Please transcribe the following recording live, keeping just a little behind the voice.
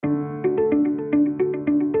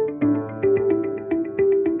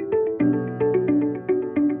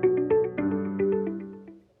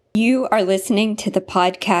are listening to the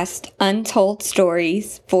podcast Untold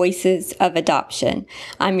Stories, Voices of Adoption.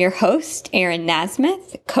 I'm your host, Erin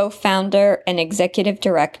Nasmith, co-founder and executive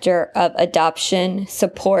director of Adoption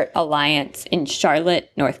Support Alliance in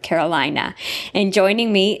Charlotte, North Carolina. And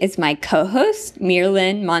joining me is my co-host,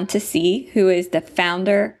 Mirlyn Montesi, who is the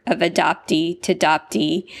founder of Adoptee to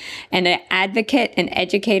Adoptee and an advocate and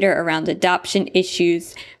educator around adoption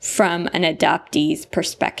issues from an adoptee's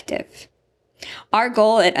perspective. Our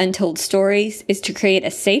goal at Untold Stories is to create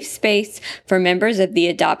a safe space for members of the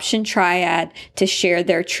adoption triad to share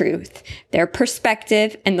their truth, their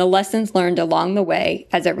perspective, and the lessons learned along the way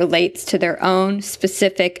as it relates to their own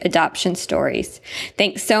specific adoption stories.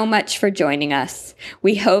 Thanks so much for joining us.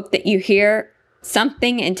 We hope that you hear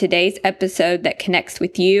something in today's episode that connects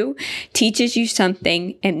with you, teaches you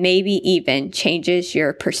something, and maybe even changes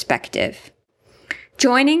your perspective.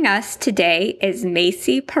 Joining us today is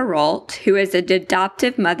Macie Perrault, who is an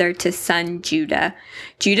adoptive mother to son Judah.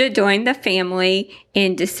 Judah joined the family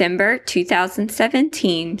in December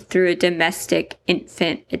 2017 through a domestic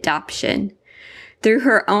infant adoption. Through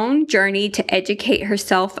her own journey to educate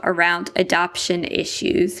herself around adoption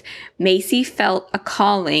issues, Macie felt a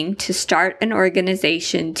calling to start an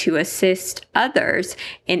organization to assist others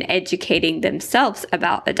in educating themselves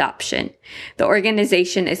about adoption. The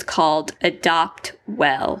organization is called Adopt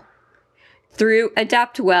Well. Through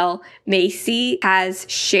Adopt Well, Macie has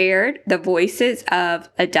shared the voices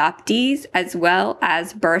of adoptees as well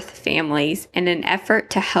as birth families in an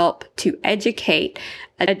effort to help to educate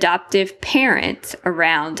adoptive parents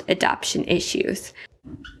around adoption issues.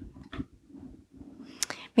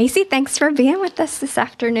 Macie, thanks for being with us this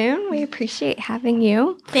afternoon. We appreciate having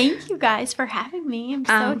you. Thank you guys for having me. I'm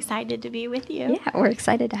so excited to be with you. Yeah, we're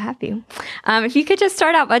excited to have you. If you could just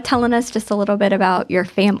start out by telling us just a little bit about your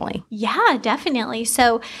family. Yeah, definitely.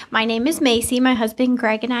 So my name is Macie. My husband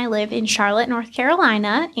Greg and I live in Charlotte, North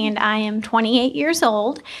Carolina, and I am 28 years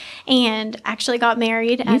old and actually got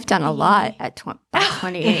married. You've done a lot at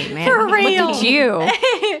 28, man. For real. Look at you.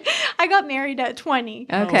 I got married at 20.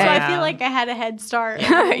 Okay. So I feel like I had a head start.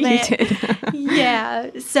 You did.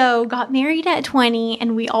 Yeah. So got married at 20,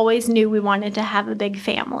 and we always knew we wanted to have a big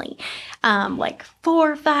family. Like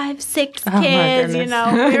 4, 5, 6 kids, you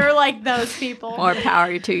know. We were like those people. More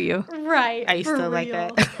power to you. Right. I used to like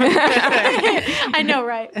that. I know,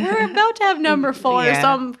 right? We're about to have number 4, so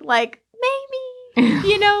I'm like,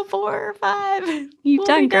 maybe, 4 or 5. You've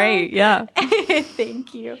done great. Yeah.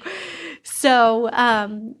 Thank you. So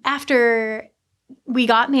after we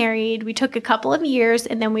got married, we took a couple of years,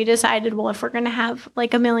 and then we decided, well, if we're going to have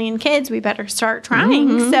like 1 million kids, we better start trying.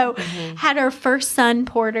 Mm-hmm. So had our first son,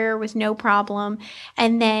 Porter, with no problem.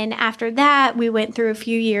 And then after that, we went through a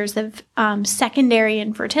few years of secondary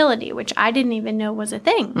infertility, which I didn't even know was a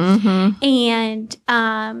thing. Mm-hmm.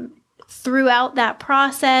 And throughout that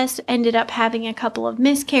process, ended up having a couple of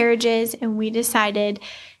miscarriages, and we decided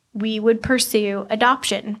we would pursue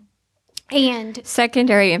adoption. And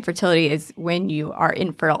secondary infertility is when you are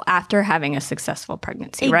infertile after having a successful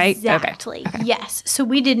pregnancy, right? Exactly. Okay. Yes. So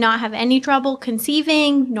we did not have any trouble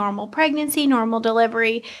conceiving, normal pregnancy, normal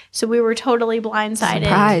delivery. So we were totally blindsided.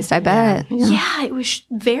 Surprised, I bet. Yeah, it was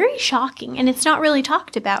very shocking. And it's not really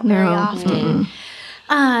talked about very often.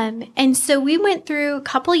 And so we went through a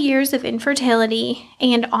couple years of infertility,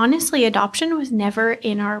 and honestly, adoption was never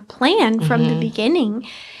in our plan from the beginning.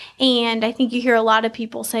 And I think you hear a lot of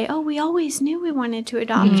people say, oh, we always knew we wanted to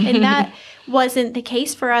adopt. And that wasn't the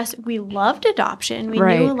case for us. We loved adoption. We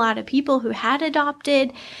knew a lot of people who had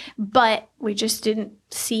adopted, but we just didn't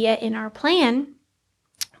see it in our plan.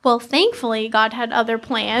 Well, thankfully, God had other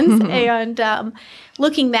plans. And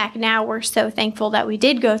looking back now, we're so thankful that we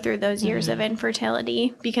did go through those years of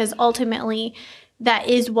infertility, because ultimately that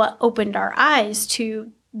is what opened our eyes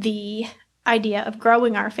to the idea of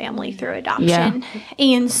growing our family through adoption.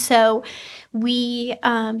 And so we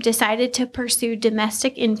decided to pursue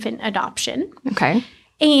domestic infant adoption. Okay.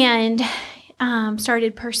 And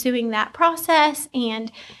started pursuing that process,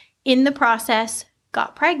 and in the process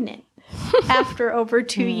got pregnant after over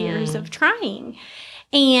 2 years of trying.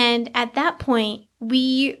 And at that point,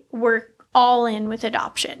 we were all in with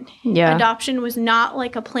adoption. Yeah. Adoption was not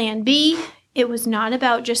like a plan B. It was not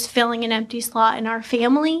about just filling an empty slot in our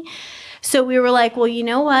family. So we were like, well, you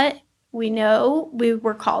know what? We know we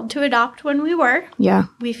were called to adopt when we were. Yeah.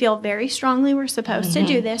 We feel very strongly we're supposed to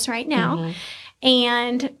do this right now.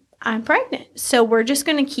 And I'm pregnant. So we're just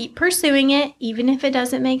going to keep pursuing it, even if it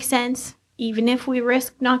doesn't make sense, even if we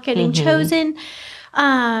risk not getting chosen,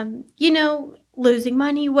 losing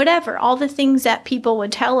money, whatever. All the things that people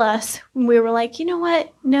would tell us. We were like, you know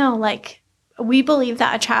what? No, we believe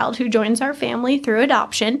that a child who joins our family through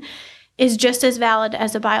adoption is just as valid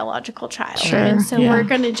as a biological child. Sure. And so we're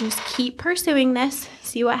going to just keep pursuing this,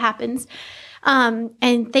 see what happens.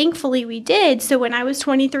 And thankfully we did. So when I was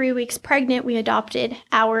 23 weeks pregnant, we adopted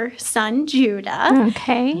our son, Judah.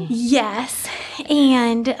 Okay. Yes.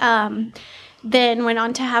 And then went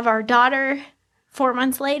on to have our daughter 4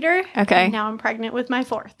 months later. Okay. And now I'm pregnant with my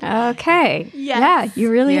fourth. Okay. Yes. Yeah,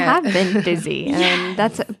 you really Yeah. have been busy. And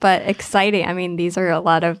but exciting. I mean, these are a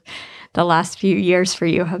lot of, the last few years for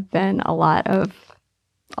you have been a lot. Yeah.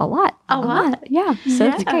 So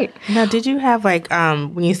it's great. Now, did you have like,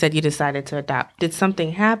 when you said you decided to adopt, did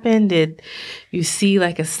something happen? Did you see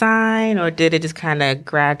like a sign, or did it just kind of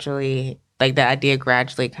gradually, like the idea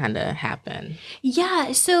gradually kind of happen?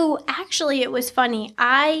 Yeah. So actually, it was funny.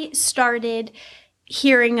 I started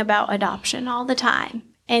hearing about adoption all the time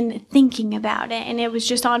and thinking about it, and it was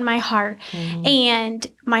just on my heart. And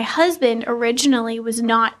my husband originally was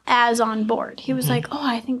not as on board. He was like, oh,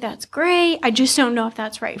 I think that's great. I just don't know if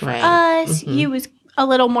that's right for us. He was a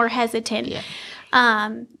little more hesitant. Yeah.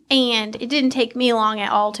 And it didn't take me long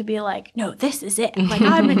at all to be like, no, this is it. Like,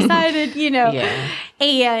 I'm excited, Yeah.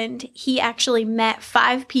 And he actually met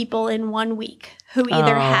 5 people in 1 week who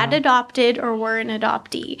either had adopted or were an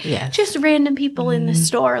adoptee. Yes. Just random people in the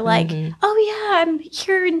store, like, oh, yeah, I'm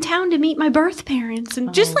here in town to meet my birth parents.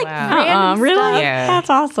 And just like random really? stuff. Yeah. That's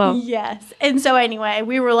awesome. Yes. And so anyway,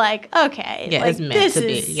 we were like, okay. Yeah, like, it's meant this to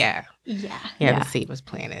is, be. Yeah. Yeah. The seed was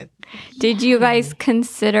planted. Did you guys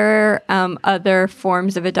consider other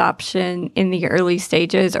forms of adoption in the early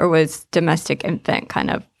stages, or was domestic infant kind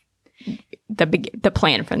of the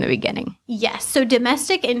plan from the beginning? Yes. So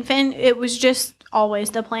domestic infant, it was just always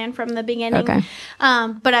the plan from the beginning. Okay.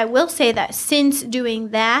 But I will say that since doing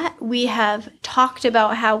that, we have talked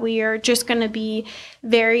about how we are just going to be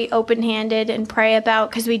very open-handed and pray about,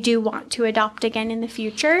 because we do want to adopt again in the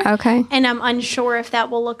future. Okay. And I'm unsure if that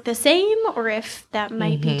will look the same or if that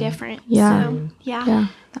might be different. Yeah. So, yeah. Yeah.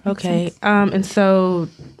 Okay. And so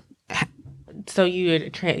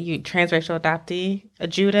you transracial adoptee,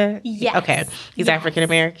 Judah? Yes. Okay. He's African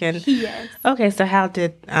American. Yes. Okay. So how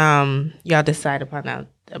did y'all decide about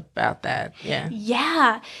that? Yeah.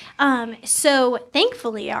 Yeah. So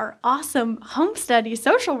thankfully, our awesome home study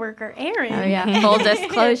social worker, Erin. Oh, yeah. Full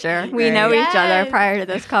disclosure. We know each other prior to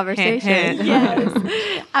this conversation.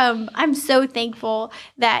 Yes. I'm so thankful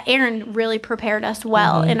that Erin really prepared us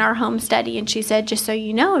well in our home study. And she said, just so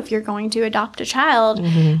you know, if you're going to adopt a child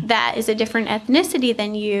that is a different ethnicity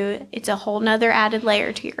than you, it's a whole nother added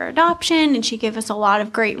layer to your adoption. And she gave us a lot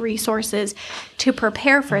of great resources to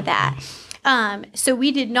prepare for that. So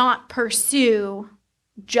we did not pursue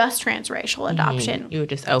just transracial adoption. You were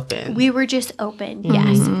just open. We were just open,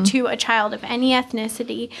 yes, to a child of any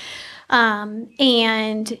ethnicity.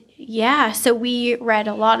 And yeah, so we read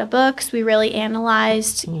a lot of books. We really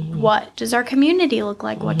analyzed what does our community look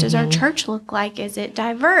like? What does our church look like? Is it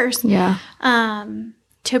diverse? Yeah.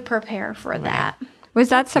 To prepare for that. Was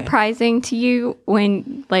that surprising to you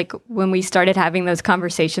when we started having those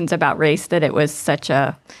conversations about race, that it was such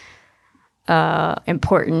a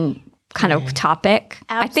important kind of topic?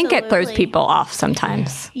 Absolutely. I think it throws people off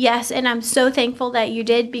sometimes. Yes, and I'm so thankful that you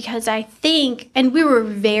did, because I think, and we were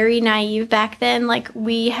very naive back then, like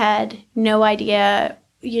we had no idea,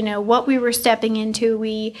 what we were stepping into.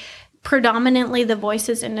 We predominantly, the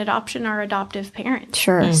voices in adoption are adoptive parents.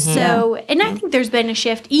 Sure. So, and I think there's been a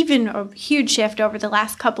shift, even a huge shift over the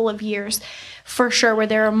last couple of years, for sure, where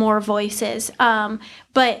there are more voices.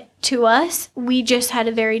 But to us, we just had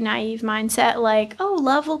a very naive mindset, like, oh,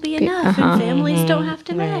 love will be enough, and families don't have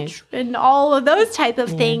to match, and all of those type of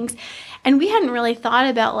things. And we hadn't really thought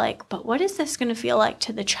about, like, but what is this going to feel like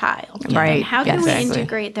to the child? Right. And how can we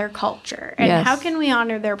integrate their culture? And how can we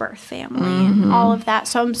honor their birth family and all of that?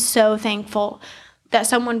 So I'm so thankful that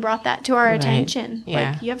someone brought that to our attention.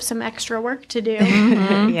 Yeah. Like, you have some extra work to do.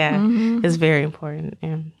 It's very important.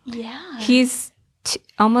 Yeah. He's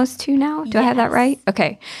almost 2 now. Do I have that right?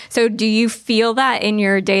 Okay. So do you feel that in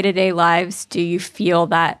your day-to-day lives? Do you feel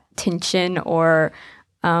that tension, or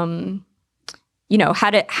how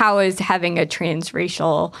is having a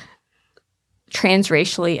transracially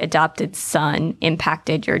adopted son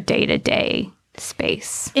impacted your day-to-day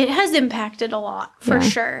space? It has impacted a lot, for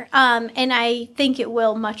sure. And I think it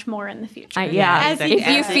will much more in the future. If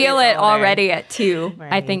you feel it already at 2,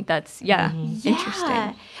 I think that's,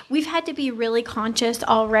 interesting. We've had to be really conscious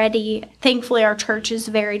already. Thankfully, our church is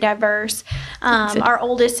very diverse. Our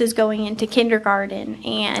oldest is going into kindergarten,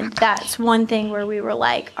 and that's one thing where we were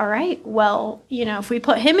like, all right, well, if we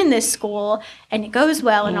put him in this school and it goes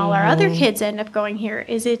well and all our other kids end up going here,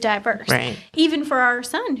 is it diverse? Right. Even for our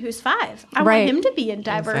son, who's 5. I him to be in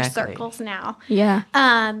diverse circles now. Yeah.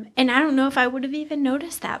 And I don't know if I would have even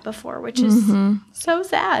noticed that before, which is so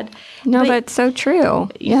sad. No, but so true.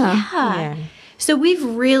 Yeah. So we've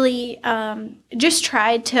really just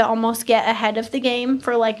tried to almost get ahead of the game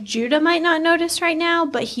for like Judah might not notice right now,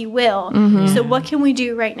 but he will. So what can we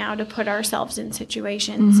do right now to put ourselves in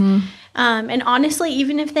situations? And honestly,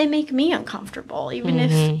 even if they make me uncomfortable, even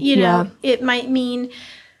if, you know, it might mean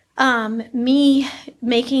me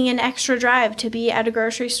making an extra drive to be at a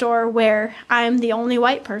grocery store where I'm the only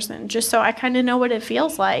white person, just so I kind of know what it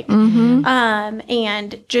feels like.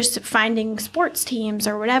 And just finding sports teams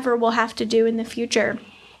or whatever we'll have to do in the future.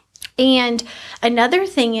 And another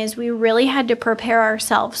thing is we really had to prepare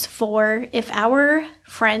ourselves for if our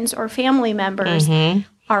friends or family members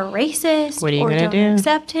are racist or don't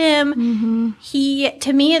accept him.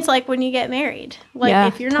 To me, it's like when you get married.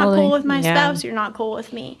 Like, if you're not cool with my spouse, you're not cool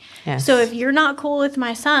with me. So if you're not cool with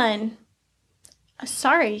my son,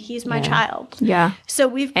 sorry, he's my child. So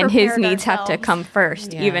we've prepared and his needs ourselves. have to come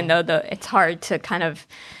first, even though it's hard to kind of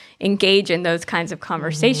engage in those kinds of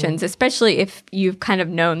conversations, especially if you've kind of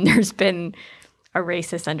known there's been a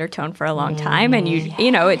racist undertone for a long time, and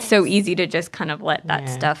you know, it's so easy to just kind of let that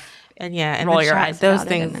stuff. And roll your eyes those about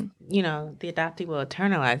things, then, you know, the adoptee will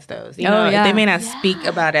internalize those. You know, they may not speak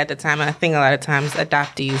about it at the time. And I think a lot of times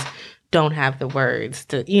adoptees don't have the words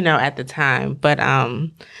to, you know, at the time, but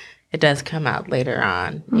it does come out later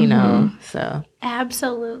on, you know, so.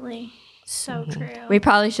 Absolutely. So true. We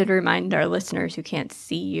probably should remind our listeners who can't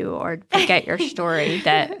see you or forget your story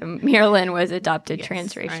that Marilyn was adopted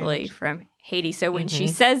transracially from Haiti. So when she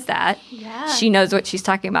says that, she knows what she's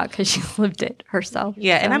talking about because she's lived it herself.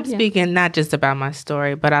 Yeah, so, and I'm speaking not just about my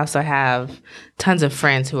story, but I also have tons of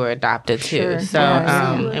friends who are adopted too. So,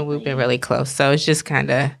 and we've been really close. So it's just kind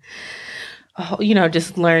of, you know,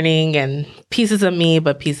 just learning and pieces of me,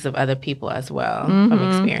 but pieces of other people as well from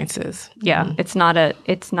experiences. Yeah, it's not a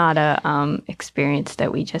experience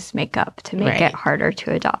that we just make up to make it harder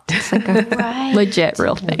to adopt. It's like a legit,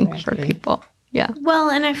 real thing for people. Yeah. Well,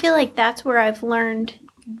 and I feel like that's where I've learned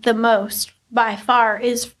the most by far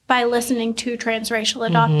is by listening to transracial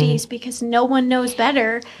adoptees because no one knows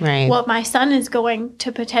better what my son is going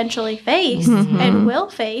to potentially face and will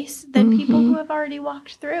face than people who have already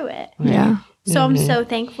walked through it. Yeah. So I'm so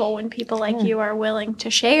thankful when people like you are willing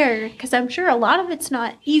to share because I'm sure a lot of it's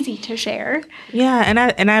not easy to share. Yeah,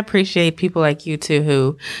 and I appreciate people like you too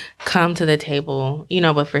who come to the table, you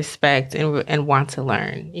know, with respect and want to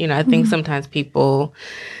learn. You know, I think sometimes people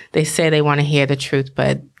they say they want to hear the truth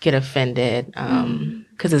but get offended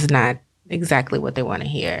because it's not exactly what they want to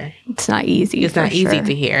hear. It's not easy. It's not easy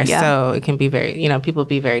to hear. Yeah. So it can be very, you know, people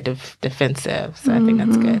be very defensive. So I think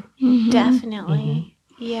that's good. Definitely.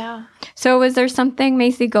 Yeah. So was there something,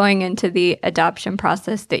 Macie, going into the adoption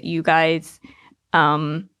process that you guys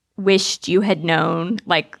wished you had known?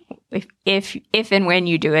 Like if and when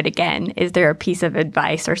you do it again, is there a piece of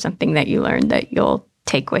advice or something that you learned that you'll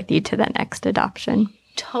take with you to the next adoption?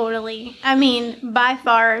 Totally. I mean, by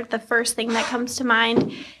far, the first thing that comes to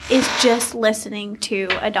mind is just listening to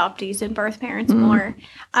adoptees and birth parents more.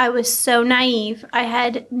 I was so naive. I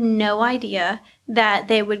had no idea that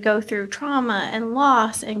they would go through trauma and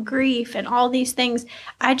loss and grief and all these things.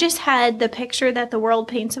 I just had the picture that the world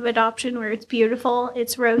paints of adoption where it's beautiful,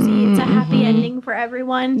 it's rosy, it's a happy ending for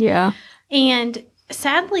everyone. Yeah. And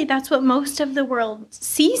sadly, that's what most of the world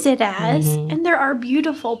sees it as. And there are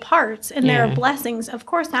beautiful parts and there are blessings. Of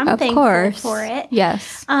course, I'm thankful for it.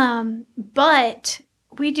 Yes. But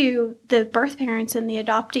we do the birth parents and the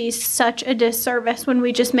adoptees such a disservice when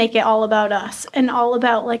we just make it all about us and all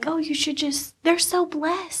about like, oh, you should just, they're so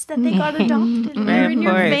blessed that they got adopted. They're in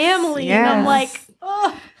your family. Yes. And I'm like,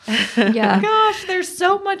 oh, gosh, there's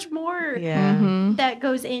so much more that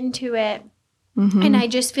goes into it. And I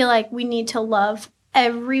just feel like we need to love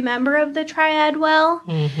every member of the triad well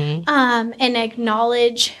and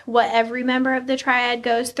acknowledge what every member of the triad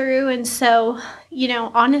goes through. And so, you know,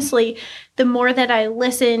 honestly, the more that I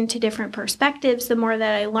listen to different perspectives, the more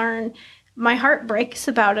that I learn, my heart breaks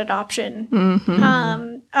about adoption.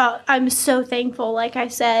 I'm so thankful, like I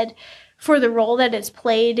said, for the role that it's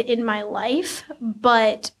played in my life,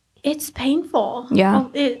 but it's painful. Yeah.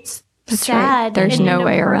 It's That's sad. Right. There's and no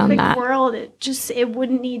way around that. World, it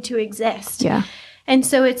wouldn't need to exist. Yeah. And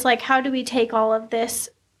so it's like, how do we take all of this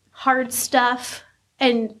hard stuff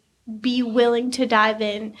and be willing to dive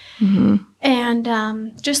in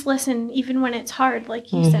and just listen, even when it's hard,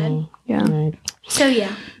 like you said. Yeah. So,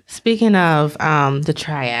 yeah. Speaking of the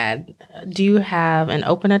triad, do you have an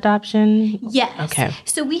open adoption? Yes. Okay.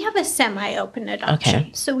 So we have a semi-open adoption.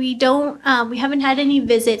 Okay. So we don't, we haven't had any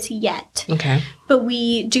visits yet. Okay. But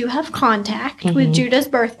we do have contact with Judah's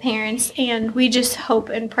birth parents, and we just hope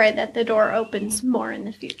and pray that the door opens more in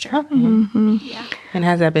the future. Okay. Yeah. And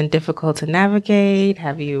has that been difficult to navigate?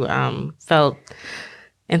 Have you felt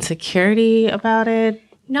insecurity about it?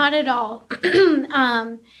 Not at all.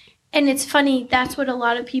 And it's funny, that's what a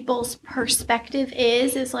lot of people's perspective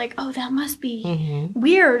is like, oh, that must be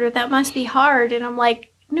weird or that must be hard. And I'm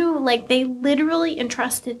like, no, like they literally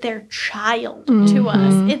entrusted their child to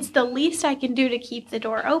us. It's the least I can do to keep the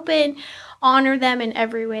door open, honor them in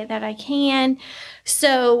every way that I can.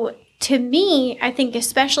 So to me, I think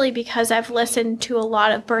especially because I've listened to a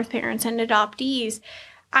lot of birth parents and adoptees,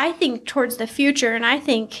 I think towards the future, and I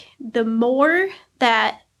think the more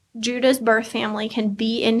that Judah's birth family can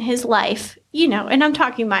be in his life, and I'm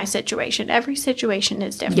talking my situation. Every situation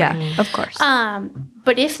is different. Yeah, of course.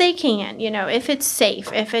 But if they can, if it's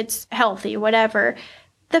safe, if it's healthy, whatever,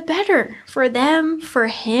 the better for them, for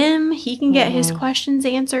him. He can get his questions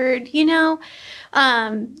answered, So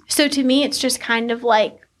to me, it's just kind of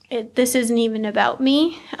like, this isn't even about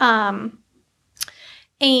me.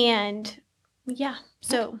 And yeah,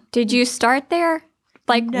 so. Did you start there?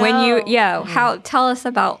 Like when you, No. tell us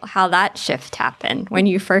about how that shift happened when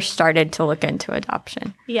you first started to look into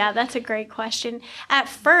adoption. Yeah, that's a great question. At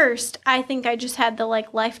first, I think I just had the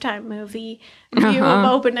Lifetime movie view of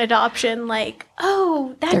open adoption,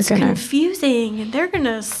 oh, that's confusing, and they're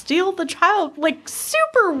gonna steal the child,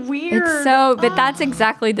 super weird. It's but that's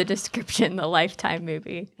exactly the description, the Lifetime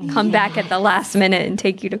movie. Come back at the last minute and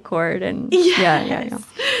take you to court, and yeah.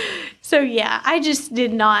 So yeah, I just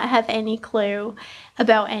did not have any clue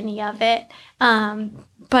about any of it.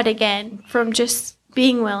 But again, from just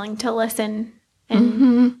being willing to listen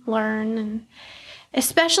and learn, and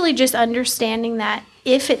especially just understanding that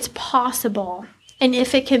if it's possible and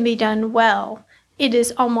if it can be done well, it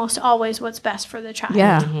is almost always what's best for the child.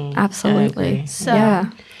 Yeah, absolutely. So,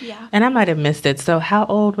 yeah. And I might have missed it. So how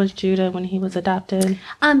old was Judah when he was adopted?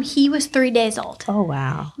 He was 3 days old. Oh,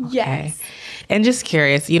 wow. Okay. Yes. And just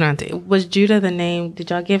curious, was Judah the name,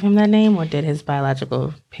 did y'all give him that name, or did his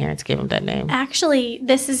biological parents give him that name? Actually,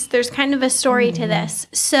 there's kind of a story to this.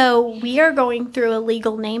 So we are going through a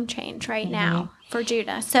legal name change right now for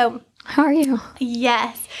Judah. So How are you?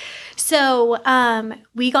 Yes. So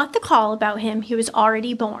we got the call about him. He was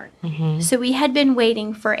already born. So we had been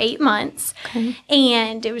waiting for 8 months. Okay.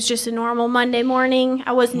 And it was just a normal Monday morning.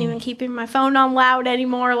 I wasn't even keeping my phone on loud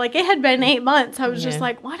anymore. It had been 8 months. I was just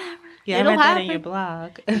like, whatever. Yeah, It'll I read that happen. in your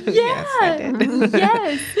blog. Yeah. Yes, I did.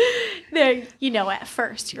 Yes. At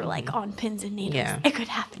first you're on pins and needles. Yeah. It could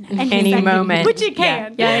happen at Any second, moment. which it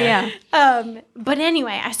can. Yeah. But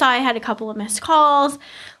anyway, I saw I had a couple of missed calls.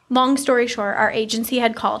 Long story short, our agency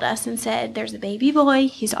had called us and said, there's a baby boy.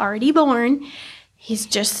 He's already born. He's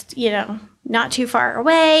just, not too far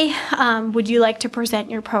away. Would you like to present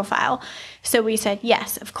your profile? So we said,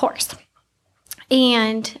 yes, of course.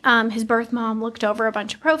 And his birth mom looked over a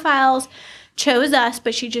bunch of profiles, chose us,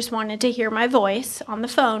 but she just wanted to hear my voice on the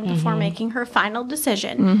phone before making her final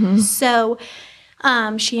decision. So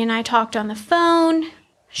she and I talked on the phone.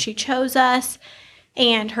 She chose us.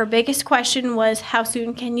 And her biggest question was, how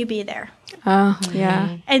soon can you be there? Oh,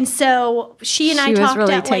 yeah. And so she and I She was talked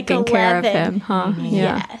really at taking 11. care of him, huh?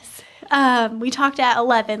 Yeah. Yes. We talked at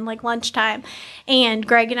 11, lunchtime. And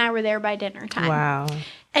Greg and I were there by dinner time. Wow.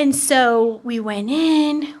 And so we went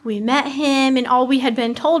in, we met him, and all we had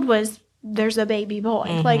been told was, there's a baby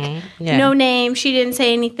boy. No name. She didn't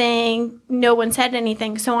say anything. No one said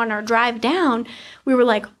anything. So on our drive down, we were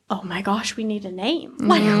like, oh my gosh, we need a name.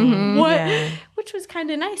 What? Yeah. Which was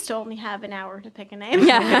kind of nice to only have an hour to pick a name.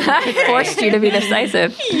 Yeah. Forced you to be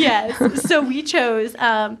decisive. Yes. So we chose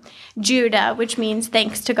Judah, which means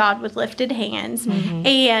thanks to God with lifted hands.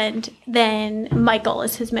 And then Michael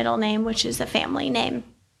is his middle name, which is a family name.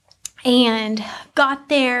 And got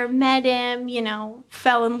there, met him,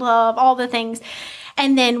 fell in love, all the things.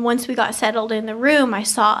 And then once we got settled in the room, I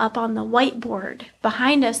saw up on the whiteboard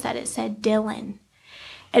behind us that it said Dylan.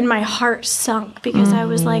 And my heart sunk because I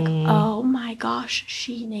was like, oh my gosh,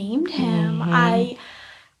 she named him. I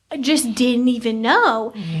just didn't even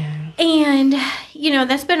know. Yeah. And,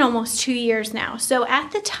 that's been almost 2 years now. So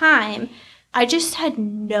at the time, I just had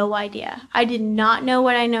no idea. I did not know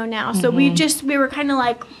what I know now. So we were kind of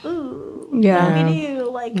like, ooh, what do we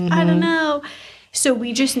do? I don't know. So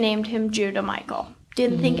we just named him Judah Michael.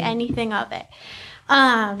 Didn't think anything of it.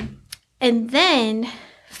 And then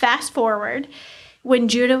fast forward, when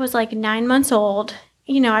Judah was 9 months old,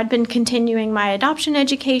 I'd been continuing my adoption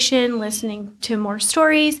education, listening to more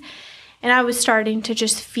stories, and I was starting to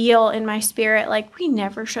just feel in my spirit like we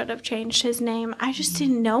never should have changed his name. I just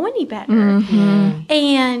didn't know any better.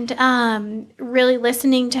 And really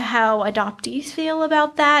listening to how adoptees feel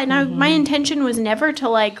about that. And my intention was never to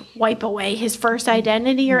like wipe away his first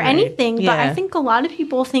identity or anything. But I think a lot of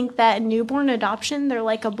people think that newborn adoption, they're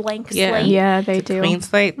like a blank slate. Yeah, they do. Clean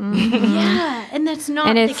slate. Yeah, and that's not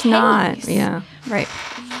and the it's case. not. Yeah, right.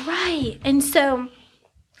 Right. And so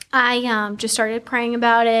I just started praying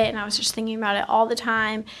about it, and I was just thinking about it all the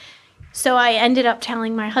time. So I ended up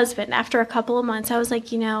telling my husband after a couple of months, I was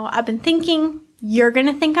like, I've been thinking you're going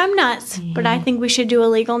to think I'm nuts, but I think we should do a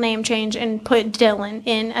legal name change and put Dylan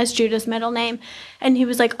in as Judah's middle name. And he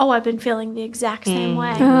was like, oh, I've been feeling the exact same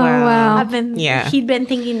way. Oh, wow. He'd been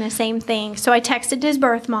thinking the same thing. So I texted his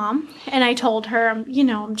birth mom, and I told her,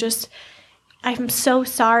 I'm so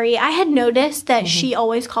sorry. I had noticed that she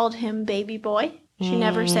always called him baby boy. She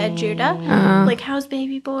never said Judah. Like, how's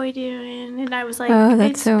baby boy doing? And I was like,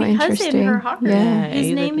 that's so because interesting. in her heart,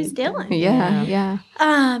 his name is Dylan. Yeah.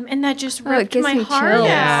 And that just ripped gives my me heart chills.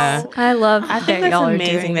 out. I love I think that y'all that's are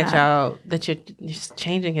amazing doing that you're just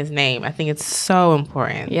changing his name. I think it's so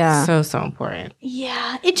important. Yeah. So important.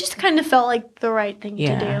 Yeah. It just kind of felt like the right thing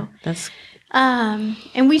to do. That's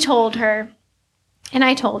And we told her. And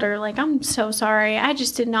I told her, like, I'm so sorry. I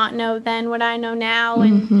just did not know then what I know now.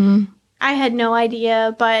 And I had no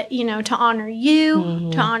idea. But, to honor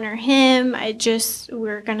you, to honor him,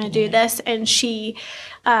 we're going to do this. And she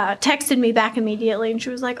texted me back immediately. And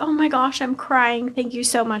she was like, oh, my gosh, I'm crying. Thank you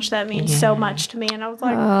so much. That means so much to me. And I was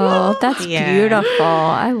like, Oh, that's beautiful.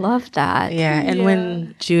 I love that. Yeah, and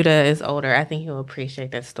when Judah is older, I think he'll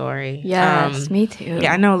appreciate that story. Yes, me too.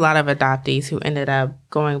 Yeah, I know a lot of adoptees who ended up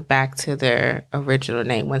going back to their original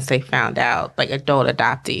name once they found out, like adult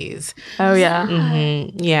adoptees. Oh, yeah.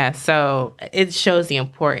 Yeah, so it shows the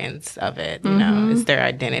importance of it, it's their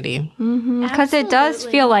identity. Because it does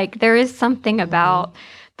feel like there is something about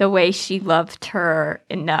the way she loved her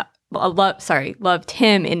enough. Loved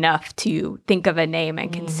him enough to think of a name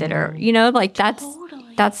and consider, like that's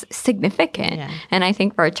significant. Yeah. And I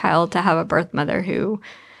think for a child to have a birth mother who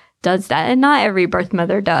does that, and not every birth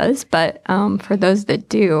mother does, but for those that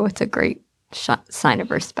do, it's a great sign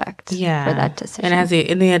of respect for that decision. And the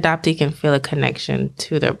adoptee can feel a connection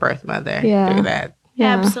to their birth mother through that.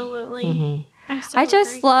 Yeah. Absolutely. I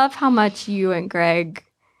just love how much you and Greg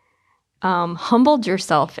humbled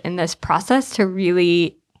yourself in this process to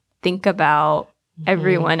really think about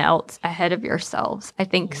everyone else ahead of yourselves. I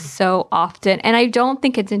think so often, and I don't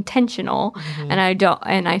think it's intentional, and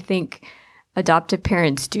I think adoptive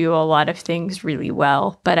parents do a lot of things really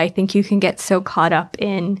well, but I think you can get so caught up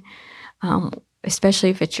in especially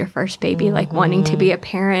if it's your first baby, like wanting to be a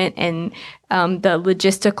parent, and the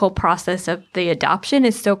logistical process of the adoption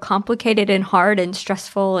is so complicated and hard and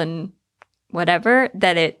stressful and whatever,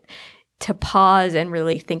 that to pause and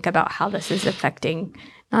really think about how this is affecting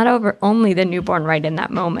not only the newborn right in that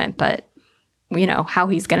moment, but, how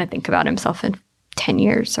he's going to think about himself in 10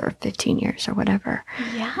 years or 15 years or whatever.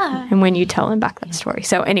 Yeah. And when you tell him back that story.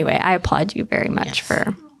 So anyway, I applaud you very much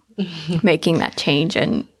for making that change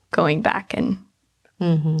and going back and,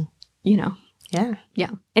 Yeah.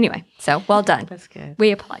 Yeah. Anyway, so well done. That's good.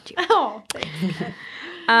 We applaud you. Oh,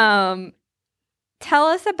 thanks. Tell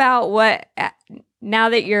us about now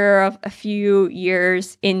that you're a few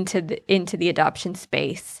years into the adoption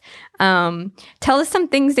space, tell us some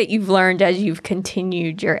things that you've learned as you've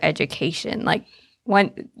continued your education. Like,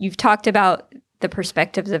 you've talked about the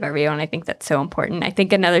perspectives of everyone. I think that's so important. I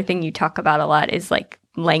think another thing you talk about a lot is like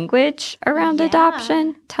language around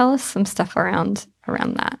adoption. Tell us some stuff around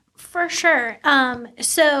that. For sure.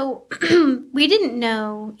 So we didn't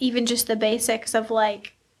know even just the basics of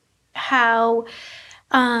like how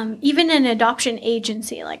even an adoption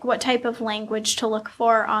agency, like what type of language to look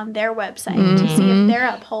for on their website to see if they're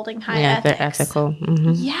upholding high ethics. They're ethical.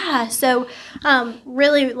 Yeah. So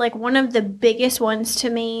really, like one of the biggest ones to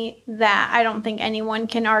me that I don't think anyone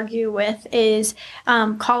can argue with is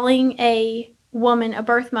calling a woman a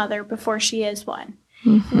birth mother before she is one.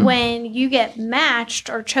 When you get matched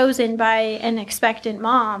or chosen by an expectant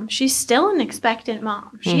mom, she's still an expectant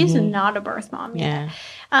mom. She's not a birth mom yet.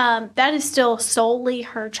 That is still solely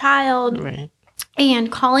her child. Right.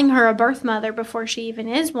 And calling her a birth mother before she even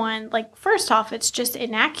is one, like, first off, it's just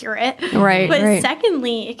inaccurate. Right. But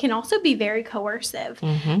secondly, it can also be very coercive.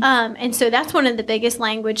 And so that's one of the biggest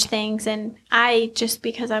language things. And I, just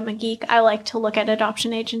because I'm a geek, I like to look at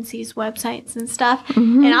adoption agencies' websites and stuff.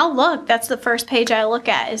 And I'll look. That's the first page I look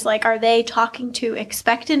at is like, are they talking to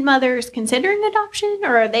expectant mothers considering adoption?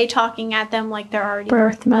 Or are they talking at them like they're already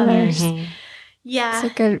birth mothers? Yeah. It's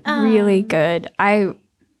like a really good...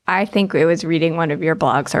 I think it was reading one of your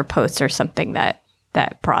blogs or posts or something that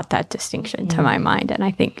brought that distinction to my mind. And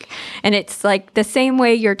I think, and it's like the same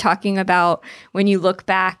way you're talking about when you look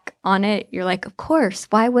back on it, you're like, of course,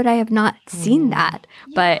 why would I have not seen that?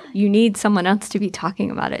 Yeah. But you need someone else to be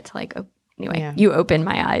talking about it to like, anyway, you opened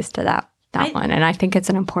my eyes to that one. And I think it's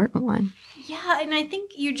an important one. Yeah. And I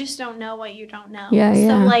think you just don't know what you don't know. Yeah.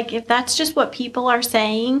 So like, if that's just what people are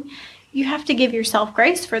saying, you have to give yourself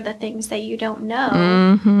grace for the things that you don't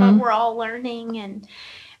know, but we're all learning. And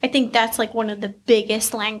I think that's like one of the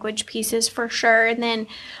biggest language pieces for sure. And then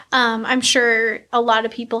I'm sure a lot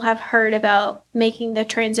of people have heard about making the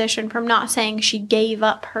transition from not saying she gave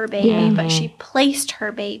up her baby, but she placed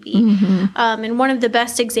her baby. And one of the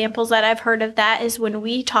best examples that I've heard of that is when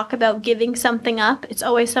we talk about giving something up, it's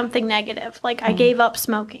always something negative. Like I gave up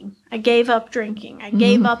smoking. I gave up drinking. I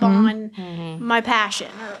gave up on my passion.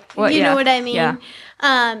 Or, you know what I mean? Yeah.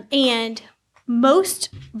 And most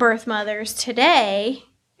birth mothers today...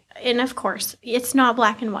 And of course, it's not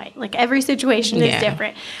black and white. Like every situation is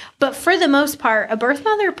different. But for the most part, a birth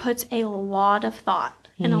mother puts a lot of thought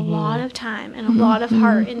and a lot of time and a lot of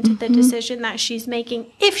heart into the decision that she's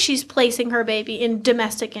making if she's placing her baby in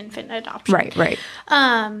domestic infant adoption. Right.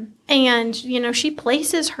 And, you know, she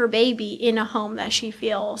places her baby in a home that she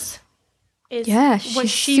feels is what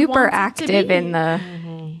she's she super wants active it to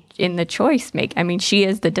be. in the choice make. I mean, she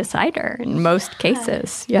is the decider in most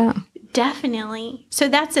cases. Yeah. Definitely. So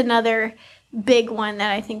that's another big one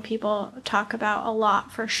that I think people talk about a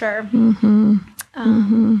lot for sure.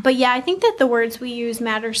 But yeah, I think that the words we use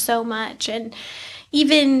matter so much. And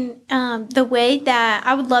even the way that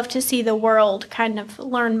I would love to see the world kind of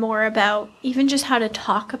learn more about even just how to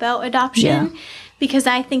talk about adoption. Because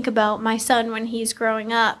I think about my son when he's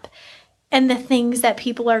growing up. And the things that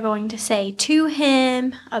people are going to say to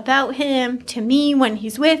him, about him, to me when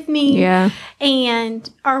he's with me. Yeah. And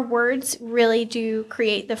our words really do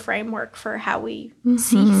create the framework for how we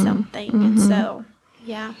see something. And so,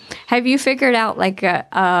 yeah. Have you figured out like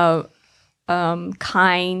a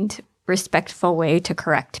kind, respectful way to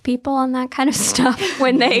correct people on that kind of stuff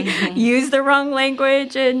when they use the wrong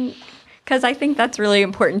language? And because I think that's really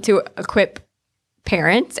important to equip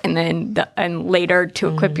parents and then and later to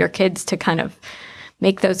equip your kids to kind of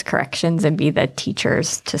make those corrections and be the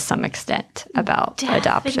teachers to some extent about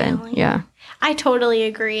adoption. Yeah. I totally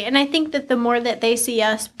agree. And I think that the more that they see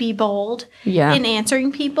us be bold in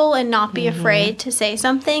answering people and not be afraid to say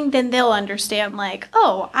something, then they'll understand like,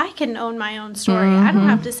 oh, I can own my own story. I don't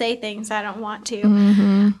have to say things I don't want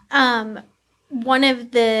to. One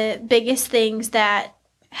of the biggest things that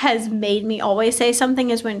has made me always say something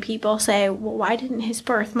is when people say, well, why didn't his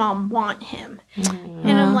birth mom want him? And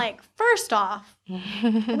I'm like, first off,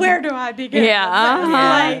 where do I begin?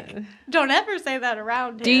 Like, don't ever say that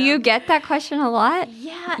around him. Do you get that question a lot?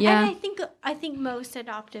 Yeah. And I think most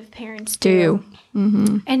adoptive parents do.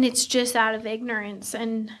 And it's just out of ignorance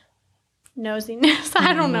and nosiness.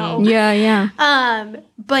 I don't know.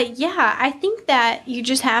 But yeah, I think that you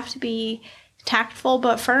just have to be tactful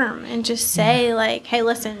but firm and just say like, hey,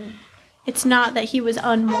 listen, it's not that he was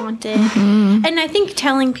unwanted. And I think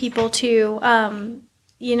telling people to,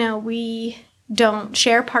 you know, we don't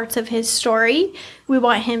share parts of his story. We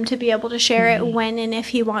want him to be able to share it when and if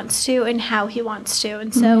he wants to and how he wants to.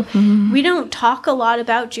 And so we don't talk a lot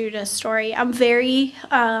about Judah's story. I'm very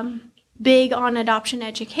big on adoption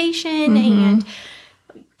education and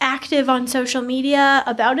active on social media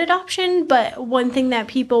about adoption, but one thing that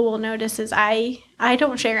people will notice is I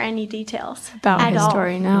don't share any details about his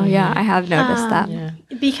story now. Yeah, I have noticed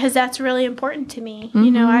that. Because that's really important to me. You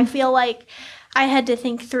know, I feel like I had to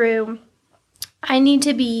think through, I need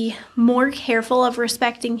to be more careful of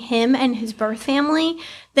respecting him and his birth family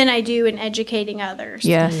than I do in educating others.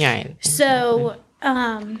 So,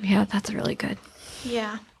 yeah, that's really good.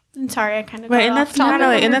 Yeah. I'm sorry, I kind of and that's kind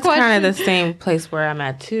of the same place where I'm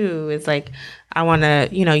at too. It's like I want to,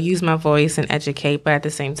 you know, use my voice and educate, but at the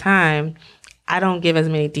same time, I don't give as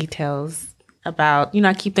many details about, you know,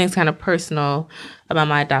 I keep things kind of personal about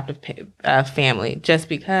my adoptive family, just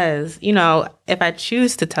because, you know, if I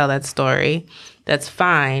choose to tell that story, that's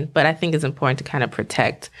fine. But I think it's important to kind of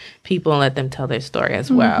protect people and let them tell their story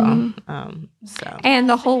as well. And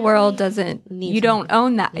the whole world doesn't, you don't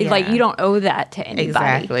own that. Yeah. Like, you don't owe that to anybody.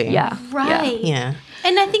 Exactly. Yeah. Right. Yeah.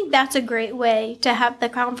 And I think that's a great way to have the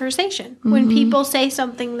conversation. When people say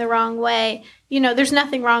something the wrong way, you know, there's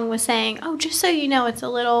nothing wrong with saying, oh, just so you know, it's a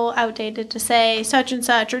little outdated to say such and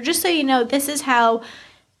such, or just so you know, this is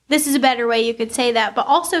a better way you could say that. But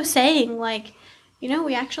also saying, like, you know,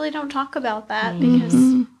 we actually don't talk about that because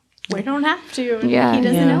we don't have to. And Yeah. he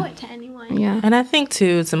doesn't owe it to anyone. Yeah. And I think,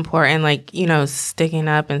 too, it's important, like, you know, sticking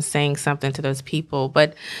up and saying something to those people.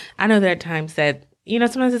 But I know there are times that, you know,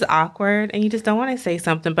 sometimes it's awkward and you just don't want to say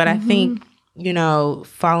something. But I think, you know,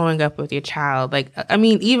 following up with your child, like, I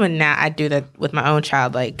mean, even now I do that with my own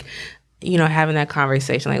child, like, you know, having that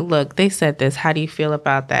conversation, like, look, they said this. How do you feel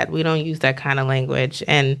about that? We don't use that kind of language.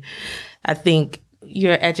 And I think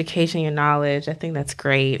your education, your knowledge, I think that's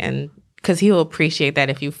great. And because he will appreciate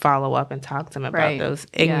that if you follow up and talk to him about those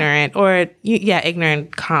ignorant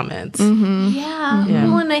ignorant comments. Yeah.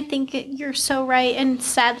 Well, and I think you're so right. And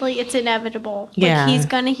sadly, it's inevitable. Like, he's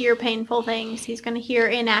going to hear painful things. He's going to hear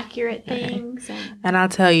inaccurate things. And I'll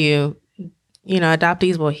tell you, you know,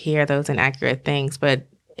 adoptees will hear those inaccurate things, but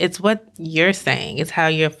it's what you're saying. It's how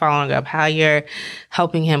you're following up, how you're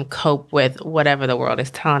helping him cope with whatever the world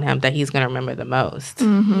is telling him that he's going to remember the most.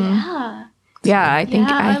 Yeah. Yeah, I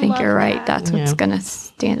think you're right. that. That's what's going to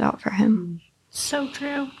stand out for him. So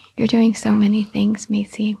true. You're doing so many things,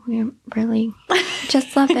 Macie. We really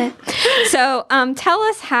just love it. So, tell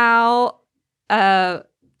us how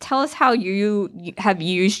you have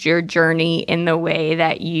used your journey in the way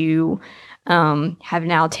that you have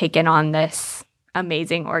now taken on this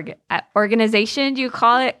amazing organization. Do you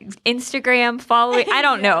call it Instagram following? I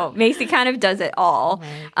don't know. Macie kind of does it all.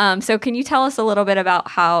 Right. So can you tell us a little bit about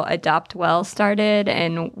how Adopt Well started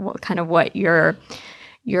and what your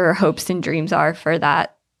hopes and dreams are for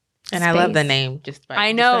that? And space? I love the name.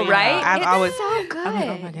 I know, right? I've always so good. I'm like,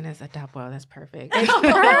 oh my goodness, Adopt Well, that's perfect. It's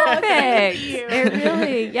perfect. It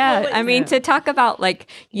really, yeah. I mean, to talk about like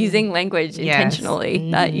using language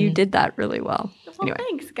intentionally, that you did that really well. Well, anyway.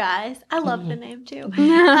 Thanks, guys. I love the name, too.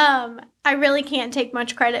 I really can't take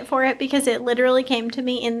much credit for it because it literally came to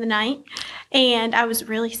me in the night, and I was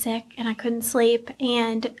really sick, and I couldn't sleep,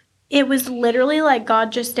 and it was literally like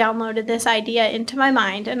God just downloaded this idea into my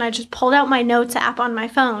mind, and I just pulled out my notes app on my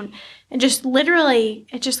phone, and just literally,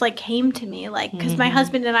 it just like came to me, like, because my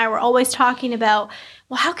husband and I were always talking about,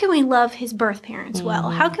 well, how can we love his birth parents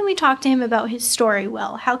well? How can we talk to him about his story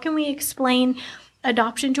well? How can we explain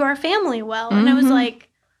adoption to our family well? And I was like,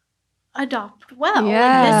 adopt well.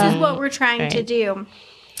 Yeah. Like, this is what we're trying to do.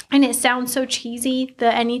 And it sounds so cheesy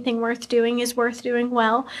that anything worth doing is worth doing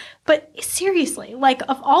well. But seriously, like,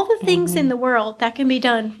 of all the things in the world that can be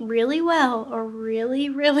done really well or really,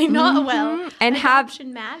 really not well, and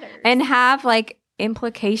adoption matters. And have like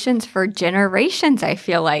implications for generations, I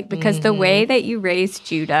feel like, because the way that you raised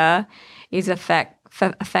Judah is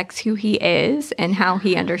affects who he is and how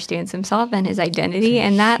he understands himself and his identity,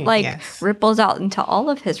 and that ripples out into all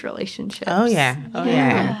of his relationships.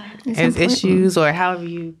 His issues or however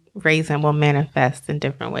you raise him will manifest in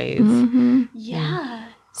different ways.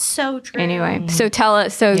 So true. Anyway, so tell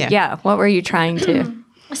us, what were you trying to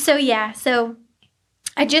So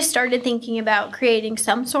I just started thinking about creating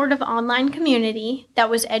some sort of online community that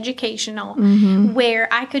was educational, where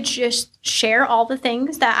I could just share all the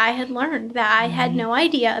things that I had learned that I had no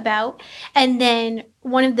idea about. And then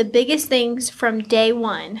one of the biggest things from day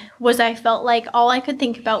one was I felt like all I could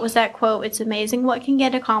think about was that quote, "It's amazing what can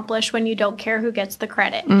get accomplished when you don't care who gets the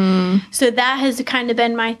credit." So that has kind of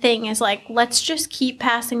been my thing, is like, let's just keep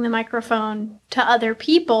passing the microphone to other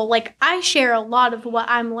people. Like, I share a lot of what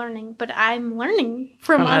I'm learning, but I'm learning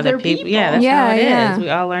from other people. Yeah, that's how it is. We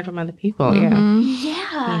all learn from other people.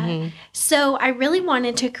 So I really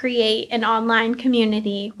wanted to create an online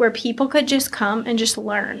community where people could just come and just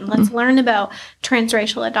learn. Let's learn about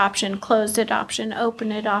transracial adoption, closed adoption,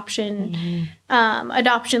 open adoption,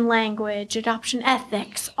 adoption language, adoption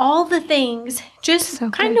ethics, all the things. Just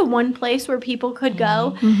kind of one place where people could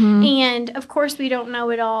go. And of course, we don't know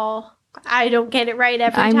it all. I don't get it right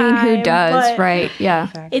every time. I mean, who does, right? Yeah.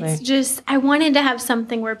 Exactly. It's just, I wanted to have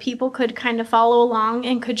something where people could kind of follow along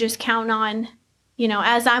and could just count on, you know,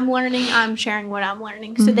 as I'm learning, I'm sharing what I'm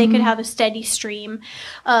learning. So they could have a steady stream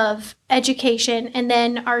of education. And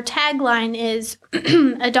then our tagline is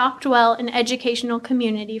adopt well, an educational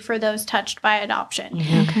community for those touched by adoption.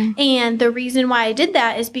 Okay. And the reason why I did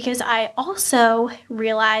that is because I also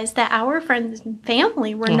realized that our friends and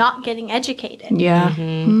family were not getting educated. Yeah.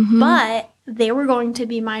 But they were going to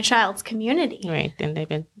be my child's community. Right. And they've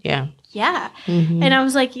been, yeah. Yeah. And I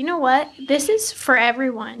was like, you know what? This is for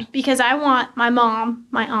everyone, because I want my mom,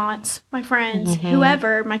 my aunts, my friends,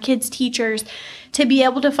 whoever, my kids' teachers to be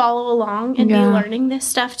able to follow along and be learning this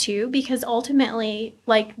stuff too, because ultimately,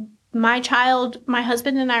 like, my child, my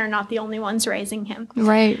husband and I are not the only ones raising him.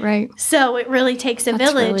 Right. So it really takes a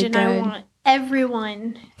village, really and I good. want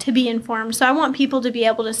everyone to be informed. So I want people to be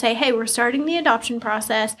able to say, hey, we're starting the adoption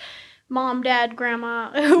process. Mom, dad,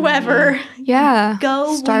 grandma, whoever, Yeah.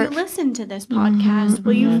 will you listen to this podcast?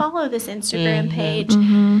 Will you follow this Instagram page?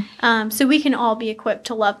 So we can all be equipped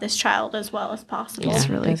to love this child as well as possible. That's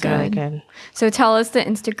really good. So tell us the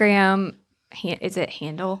Instagram. Is it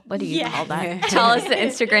handle? What do you call that? Tell us the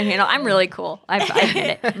Instagram handle. I'm really cool. I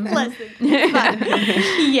get it. Listen, it's fun.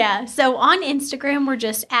 Yeah. So on Instagram, we're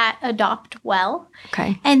just at Adopt Well.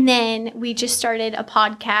 Okay. And then we just started a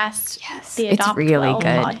podcast. Yes. The It's Adopt really Well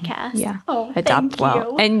good. podcast. Yeah. Oh, Adopt thank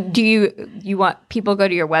Well. you. And do you want people go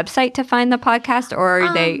to your website to find the podcast, or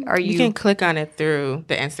are You can click on it through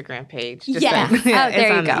the Instagram page. Just Yeah. like- Oh,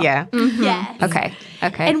 there you go. Yeah. Yes. Okay.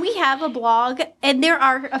 And we have a blog, and there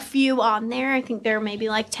are a few on there. I think there are maybe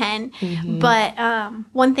like 10. But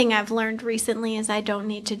one thing I've learned recently is I don't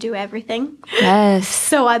need to do everything. Yes.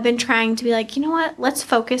 So I've been trying to be like, you know what? Let's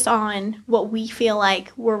focus on what we feel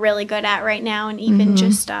like we're really good at right now, and even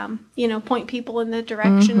just, point people in the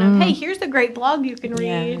direction of, hey, here's a great blog you can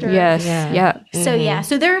read. Or, Yes. Yeah. Yeah.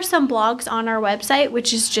 So there are some blogs on our website,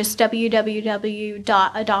 which is just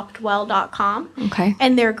www.adoptwell.com. Okay.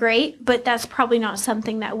 And they're great, but that's probably not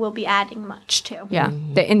something that we'll be adding much to. Yeah.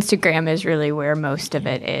 The Instagram is really where most of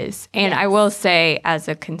it is. And I will say, as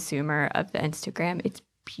a consumer of the Instagram, it's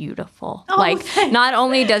beautiful. thanks. Not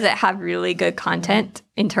only does it have really good content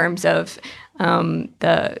in terms of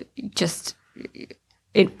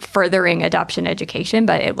furthering adoption education,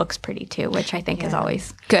 but it looks pretty too, which I think is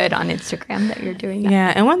always good on Instagram that you're doing that.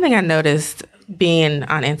 Yeah. And one thing I noticed being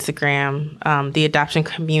on Instagram, the adoption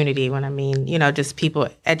community, when I mean, just people,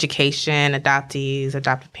 education, adoptees,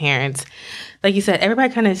 adoptive parents, like you said,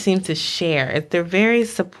 everybody kind of seems to share. They're very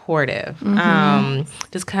supportive.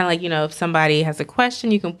 Just kind of like, if somebody has a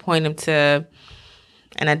question, you can point them to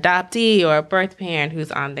an adoptee or a birth parent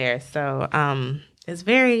who's on there. So it's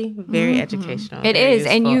very, very educational. It very is.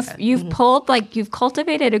 And useful. you've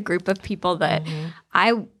cultivated a group of people that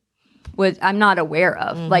I'm not aware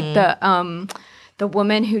of. Like the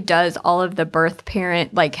woman who does all of the birth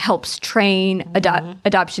parent, helps train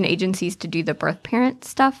adoption agencies to do the birth parent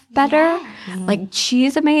stuff better. Like,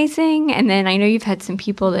 she's amazing. And then I know you've had some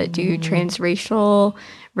people that do transracial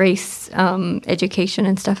race education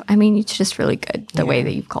and stuff. I mean, it's just really good the way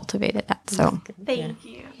that you've cultivated that. So Thank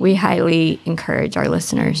you. we highly encourage our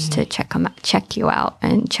listeners to check you out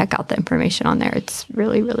and check out the information on there. It's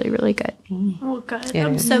really, really, really good. Well, good.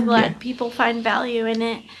 I'm so glad people find value in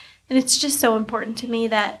it. And it's just so important to me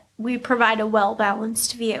that we provide a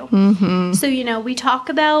well-balanced view. So, we talk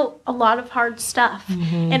about a lot of hard stuff.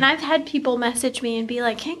 And I've had people message me and be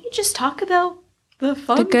like, can't you just talk about the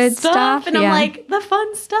fun The good stuff? And I'm Yeah. like, the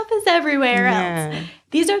fun stuff is everywhere Yeah. else.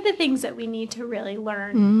 These are the things that we need to really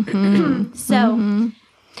learn. So,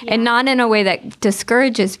 And not in a way that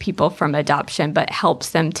discourages people from adoption, but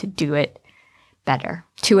helps them to do it better,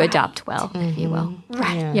 to adopt well, if you will.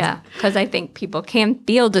 right. Yeah, because I think people can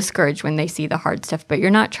feel discouraged when they see the hard stuff, but you're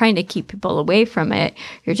not trying to keep people away from it.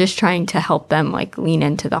 You're just trying to help them lean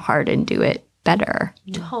into the hard and do it better,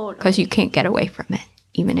 Totally. because you can't get away from it.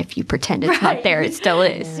 Even if you pretend it's not there, it still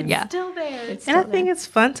is. Yeah. Still there. And I think it's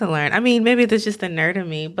fun to learn. I mean, maybe there's just a nerd in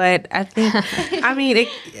me, but I think,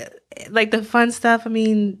 the fun stuff,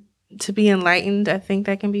 to be enlightened, I think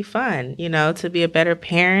that can be fun. To be a better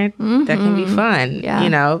parent, that can be fun.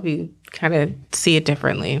 Yeah. We kind of see it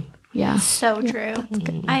differently. Yeah. So true.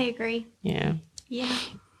 I agree. Yeah. Yeah.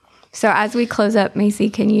 So as we close up,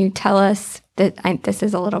 Macie, can you tell us that this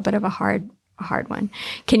is a little bit of a hard one.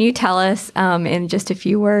 Can you tell us in just a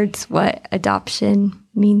few words what adoption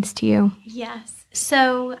means to you? Yes.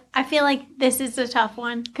 So I feel like this is a tough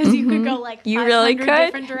one because you could go You 500 really could.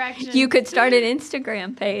 different directions. You could start an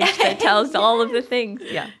Instagram page that tells all of the things.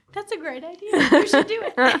 Yeah. That's a great idea. You should do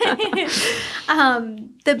it.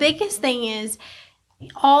 The biggest thing is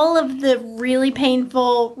all of the really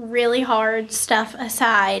painful, really hard stuff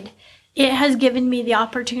aside, it has given me the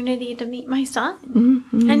opportunity to meet my son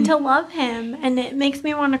and to love him. And it makes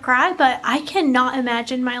me want to cry, but I cannot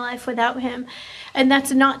imagine my life without him. And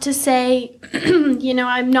that's not to say,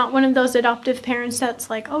 I'm not one of those adoptive parents that's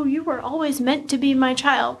like, oh, you were always meant to be my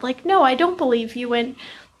child. Like, no, I don't believe you went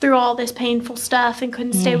through all this painful stuff and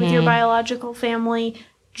couldn't stay with your biological family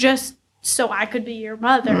just so I could be your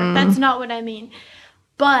mother. That's not what I mean.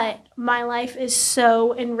 But my life is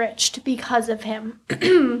so enriched because of him.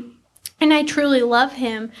 And I truly love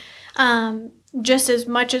him just as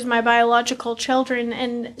much as my biological children.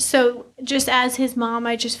 And so just as his mom,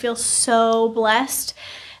 I just feel so blessed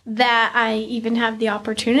that I even have the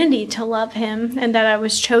opportunity to love him and that I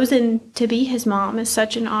was chosen to be his mom is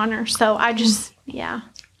such an honor. So I just, yeah.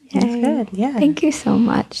 That's good. Yeah. Thank you so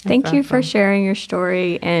much. Thank you for sharing your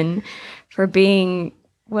story and for being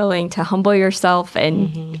willing to humble yourself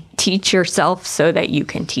and teach yourself so that you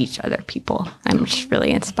can teach other people. I'm just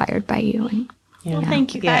really inspired by you. And well,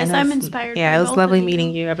 thank you guys. I'm inspired. Yeah, it was lovely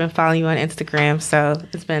meeting you. I've been following you on Instagram, so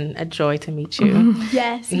it's been a joy to meet you.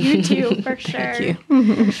 Yes, you too, for sure. Thank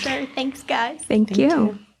you. For sure. Thanks, guys. Thank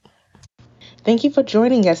you. Thank you for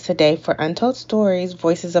joining us today for Untold Stories,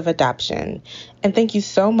 Voices of Adoption. And thank you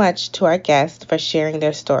so much to our guests for sharing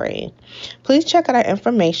their story. Please check out our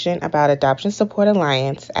information about Adoption Support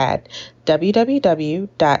Alliance at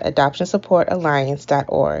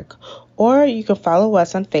www.adoptionsupportalliance.org, or you can follow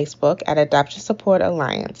us on Facebook at Adoption Support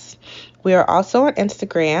Alliance. We are also on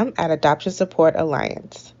Instagram at Adoption Support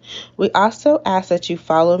Alliance. We also ask that you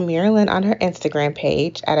follow Marilyn on her Instagram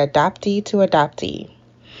page at Adoptee to Adoptee.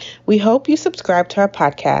 We hope you subscribe to our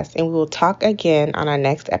podcast, and we will talk again on our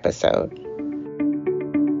next episode.